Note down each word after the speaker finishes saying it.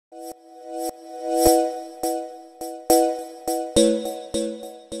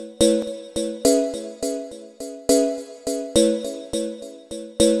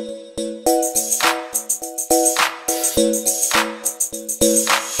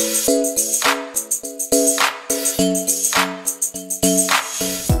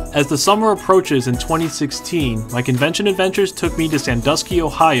As the summer approaches in 2016, my convention adventures took me to Sandusky,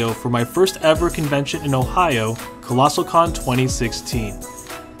 Ohio for my first ever convention in Ohio, Colossalcon 2016.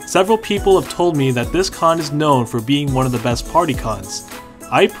 Several people have told me that this con is known for being one of the best party cons.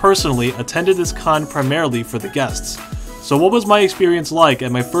 I personally attended this con primarily for the guests. So what was my experience like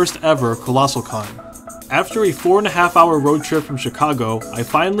at my first ever Colossalcon? After a 4.5-hour road trip from Chicago, I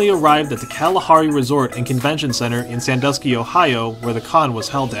finally arrived at the Kalahari Resort and Convention Center in Sandusky, Ohio, where the con was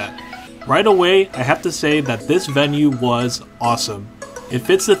held at. Right away, I have to say that this venue was awesome. It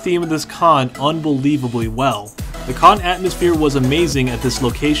fits the theme of this con unbelievably well. The con atmosphere was amazing at this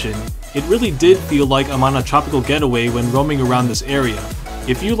location. It really did feel like I'm on a tropical getaway when roaming around this area.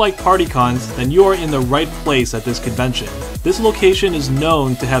 If you like party cons, then you are in the right place at this convention. This location is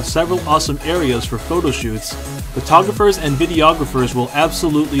known to have several awesome areas for photo shoots. Photographers and videographers will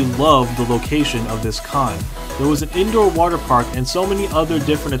absolutely love the location of this con. There was an indoor water park and so many other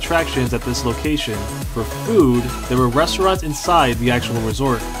different attractions at this location. For food, there were restaurants inside the actual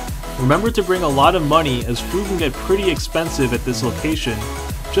resort. Remember to bring a lot of money as food can get pretty expensive at this location.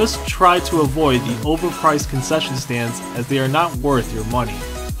 Just try to avoid the overpriced concession stands as they are not worth your money.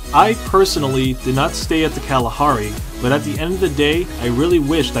 I personally did not stay at the Kalahari, but at the end of the day, I really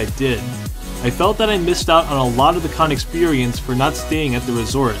wished I did. I felt that I missed out on a lot of the con experience for not staying at the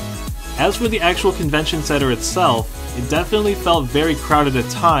resort. As for the actual convention center itself, it definitely felt very crowded at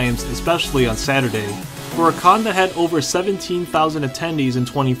times, especially on Saturday. For a con that had over 17,000 attendees in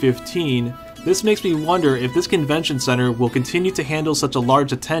 2015, this makes me wonder if this convention center will continue to handle such a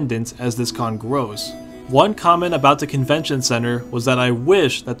large attendance as this con grows. One comment about the convention center was that I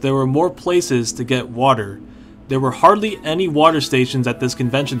wish that there were more places to get water. There were hardly any water stations at this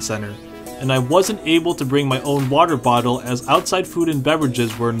convention center, and I wasn't able to bring my own water bottle as outside food and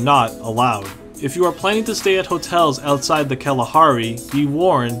beverages were not allowed. If you are planning to stay at hotels outside the Kalahari, be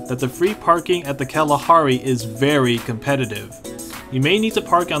warned that the free parking at the Kalahari is very competitive. You may need to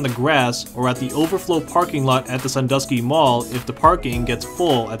park on the grass or at the overflow parking lot at the Sandusky Mall if the parking gets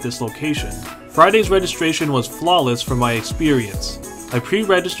full at this location. Friday's registration was flawless from my experience. I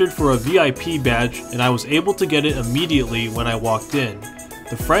pre-registered for a VIP badge and I was able to get it immediately when I walked in.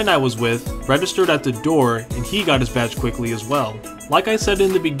 The friend I was with registered at the door and he got his badge quickly as well. Like I said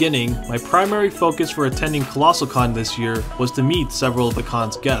in the beginning, my primary focus for attending Colossalcon this year was to meet several of the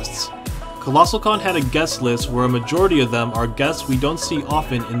con's guests. Colossalcon had a guest list where a majority of them are guests we don't see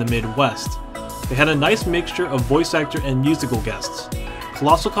often in the Midwest. They had a nice mixture of voice actor and musical guests.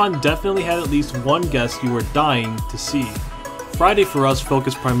 Colossalcon definitely had at least one guest you were dying to see. Friday for us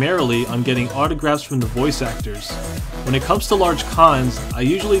focused primarily on getting autographs from the voice actors. When it comes to large cons, I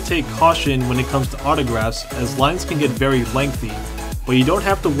usually take caution when it comes to autographs as lines can get very lengthy, but you don't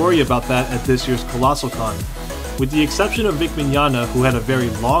have to worry about that at this year's Colossalcon. With the exception of Mignogna, who had a very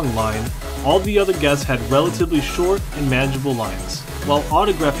long line, all the other guests had relatively short and manageable lines. While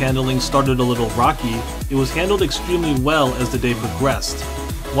autograph handling started a little rocky, it was handled extremely well as the day progressed.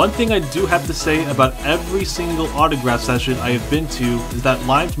 One thing I do have to say about every single autograph session I have been to is that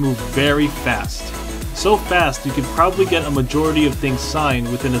lines move very fast. So fast you could probably get a majority of things signed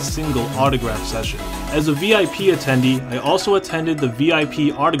within a single autograph session. As a VIP attendee, I also attended the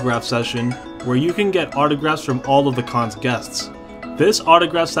VIP autograph session where you can get autographs from all of the con's guests. This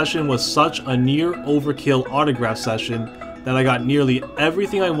autograph session was such a near overkill autograph session that I got nearly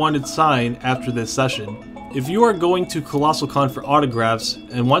everything I wanted signed after this session. If you are going to Colossalcon for autographs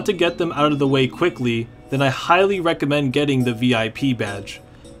and want to get them out of the way quickly, then I highly recommend getting the VIP badge.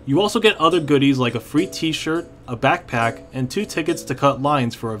 You also get other goodies like a free t-shirt, a backpack, and 2 tickets to cut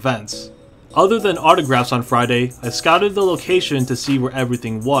lines for events. Other than autographs on Friday, I scouted the location to see where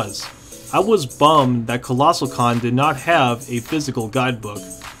everything was. I was bummed that Colossalcon did not have a physical guidebook.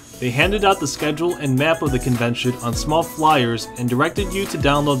 They handed out the schedule and map of the convention on small flyers and directed you to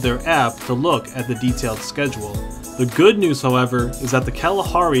download their app to look at the detailed schedule. The good news, however, is that the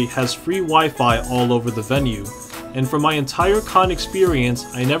Kalahari has free Wi-Fi all over the venue, and from my entire con experience,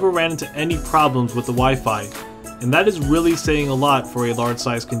 I never ran into any problems with the Wi-Fi, and that is really saying a lot for a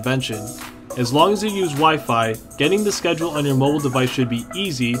large-sized convention. As long as you use Wi-Fi, getting the schedule on your mobile device should be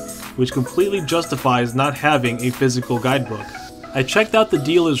easy, which completely justifies not having a physical guidebook. I checked out the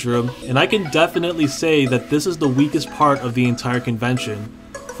dealer's room, and I can definitely say that this is the weakest part of the entire convention.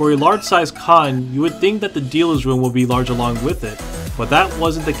 For a large-sized con, you would think that the dealer's room would be large along with it, but that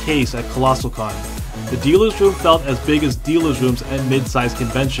wasn't the case at Colossalcon. The dealer's room felt as big as dealer's rooms at mid-sized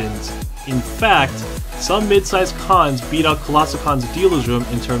conventions. In fact, some mid-sized cons beat out Colossalcon's dealer's room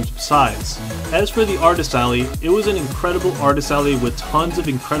in terms of size. As for the artist alley, it was an incredible artist alley with tons of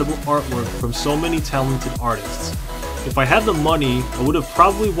incredible artwork from so many talented artists. If I had the money, I would have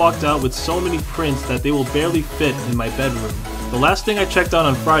probably walked out with so many prints that they will barely fit in my bedroom. The last thing I checked out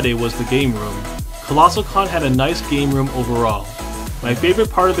on Friday was the game room. Colossalcon had a nice game room overall. My favorite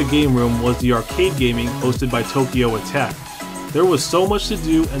part of the game room was the arcade gaming hosted by Tokyo Attack. There was so much to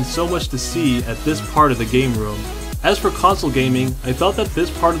do and so much to see at this part of the game room. As for console gaming, I felt that this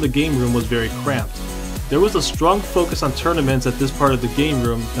part of the game room was very cramped. There was a strong focus on tournaments at this part of the game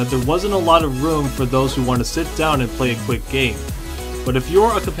room that there wasn't a lot of room for those who want to sit down and play a quick game. But if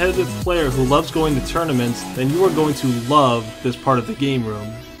you're a competitive player who loves going to tournaments, then you are going to love this part of the game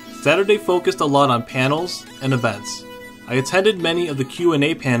room. Saturday focused a lot on panels and events. I attended many of the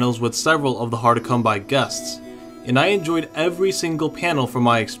Q&A panels with several of the hard-to-come-by guests, and I enjoyed every single panel from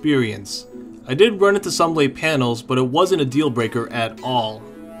my experience. I did run into some late panels, but it wasn't a deal breaker at all.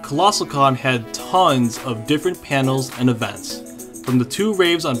 Colossalcon had tons of different panels and events. From the 2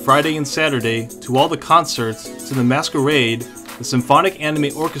 raves on Friday and Saturday, to all the concerts, to the Masquerade, the Symphonic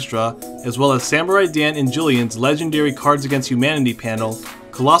Anime Orchestra, as well as Samurai Dan and Jillian's legendary Cards Against Humanity panel,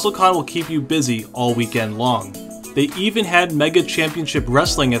 Colossalcon will keep you busy all weekend long. They even had Mega Championship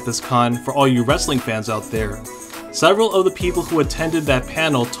Wrestling at this con for all you wrestling fans out there. Several of the people who attended that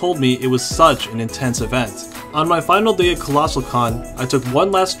panel told me it was such an intense event. On my final day at Colossalcon, I took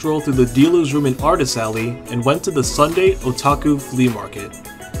one last stroll through the dealer's room and artist alley and went to the Sunday Otaku Flea Market.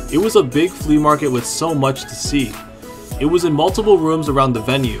 It was a big flea market with so much to see. It was in multiple rooms around the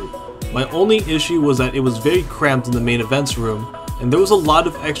venue. My only issue was that it was very cramped in the main events room, and there was a lot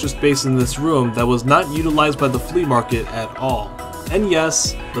of extra space in this room that was not utilized by the flea market at all. And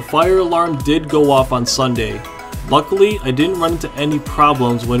yes, the fire alarm did go off on Sunday. Luckily, I didn't run into any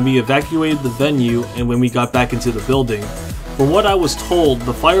problems when we evacuated the venue and when we got back into the building. From what I was told,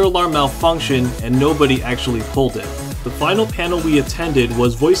 the fire alarm malfunctioned and nobody actually pulled it. The final panel we attended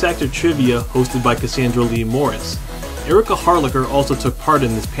was Voice Actor Trivia hosted by Cassandra Lee Morris. Erika Harlacher also took part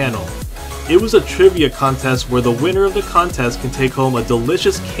in this panel. It was a trivia contest where the winner of the contest can take home a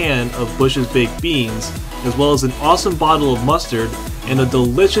delicious can of Bush's Baked Beans, as well as an awesome bottle of mustard and a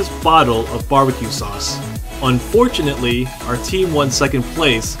delicious bottle of barbecue sauce. Unfortunately, our team won second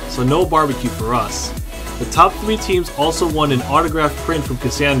place, so no barbecue for us. The top 3 teams also won an autographed print from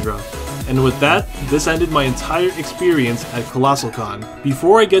Cassandra. And with that, this ended my entire experience at Colossalcon.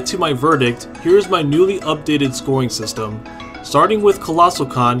 Before I get to my verdict, here is my newly updated scoring system. Starting with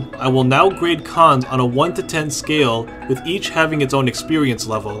Colossalcon, I will now grade cons on a 1 to 10 scale, with each having its own experience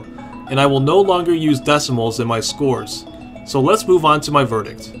level, and I will no longer use decimals in my scores. So let's move on to my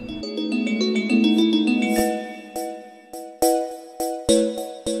verdict.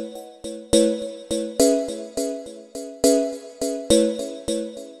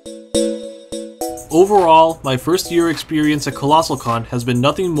 Overall, my first year experience at Colossalcon has been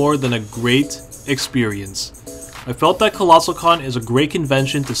nothing more than a great experience. I felt that Colossalcon is a great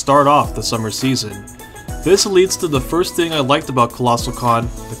convention to start off the summer season. This leads to the first thing I liked about Colossalcon,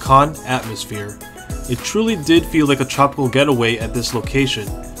 the con atmosphere. It truly did feel like a tropical getaway at this location.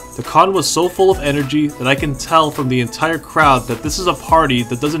 The con was so full of energy that I can tell from the entire crowd that this is a party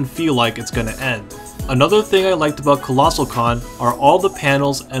that doesn't feel like it's gonna end. Another thing I liked about Colossalcon are all the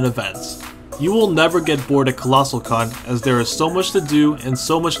panels and events. You will never get bored at Colossalcon, as there is so much to do and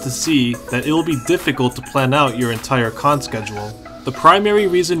so much to see that it will be difficult to plan out your entire con schedule. The primary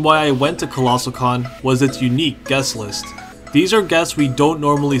reason why I went to Colossalcon was its unique guest list. These are guests we don't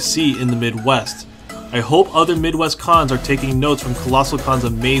normally see in the Midwest. I hope other Midwest cons are taking notes from Colossalcon's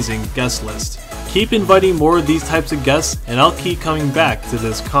amazing guest list. Keep inviting more of these types of guests and I'll keep coming back to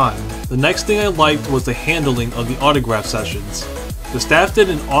this con. The next thing I liked was the handling of the autograph sessions. The staff did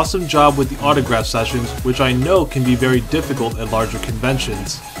an awesome job with the autograph sessions, which I know can be very difficult at larger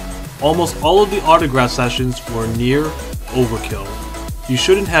conventions. Almost all of the autograph sessions were near overkill. You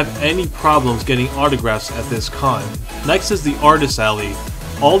shouldn't have any problems getting autographs at this con. Next is the Artist Alley.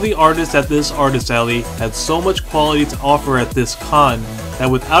 All the artists at this Artist Alley had so much quality to offer at this con that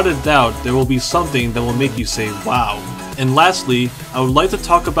without a doubt there will be something that will make you say wow. And lastly, I would like to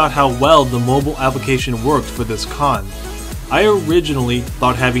talk about how well the mobile application worked for this con. I originally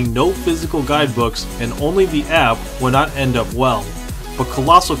thought having no physical guidebooks and only the app would not end up well, but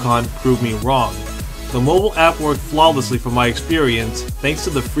Colossalcon proved me wrong. The mobile app worked flawlessly from my experience thanks to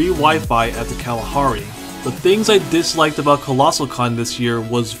the free Wi-Fi at the Kalahari. The things I disliked about Colossalcon this year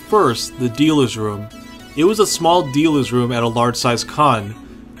was first, the dealer's room. It was a small dealer's room at a large-sized con.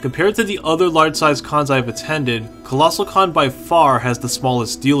 Compared to the other large-sized cons I've attended, Colossalcon by far has the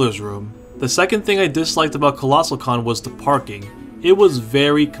smallest dealer's room. The second thing I disliked about Colossalcon was the parking. It was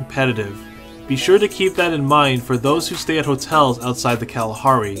very competitive. Be sure to keep that in mind for those who stay at hotels outside the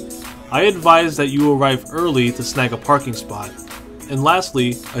Kalahari. I advise that you arrive early to snag a parking spot. And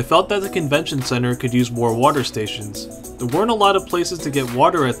lastly, I felt that the convention center could use more water stations. There weren't a lot of places to get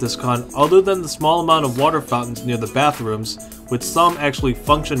water at this con other than the small amount of water fountains near the bathrooms, with some actually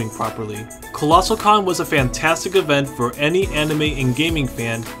functioning properly. Colossalcon was a fantastic event for any anime and gaming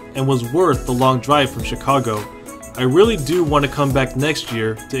fan and was worth the long drive from Chicago. I really do want to come back next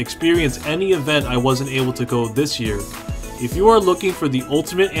year to experience any event I wasn't able to go this year. If you are looking for the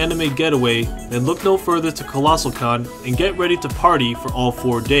ultimate anime getaway, then look no further to Colossalcon and get ready to party for all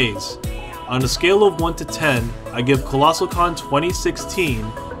 4 days. On a scale of 1 to 10, I give Colossalcon 2016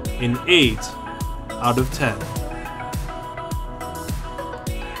 an 8 out of 10.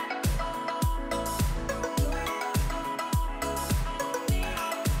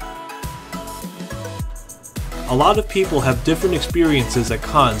 A lot of people have different experiences at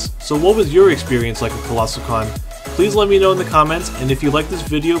cons, so what was your experience like at Colossalcon? Please let me know in the comments, and if you like this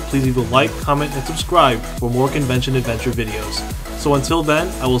video, please leave a like, comment, and subscribe for more convention adventure videos. So until then,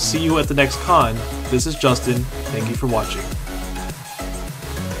 I will see you at the next con. This is Justin, thank you for watching.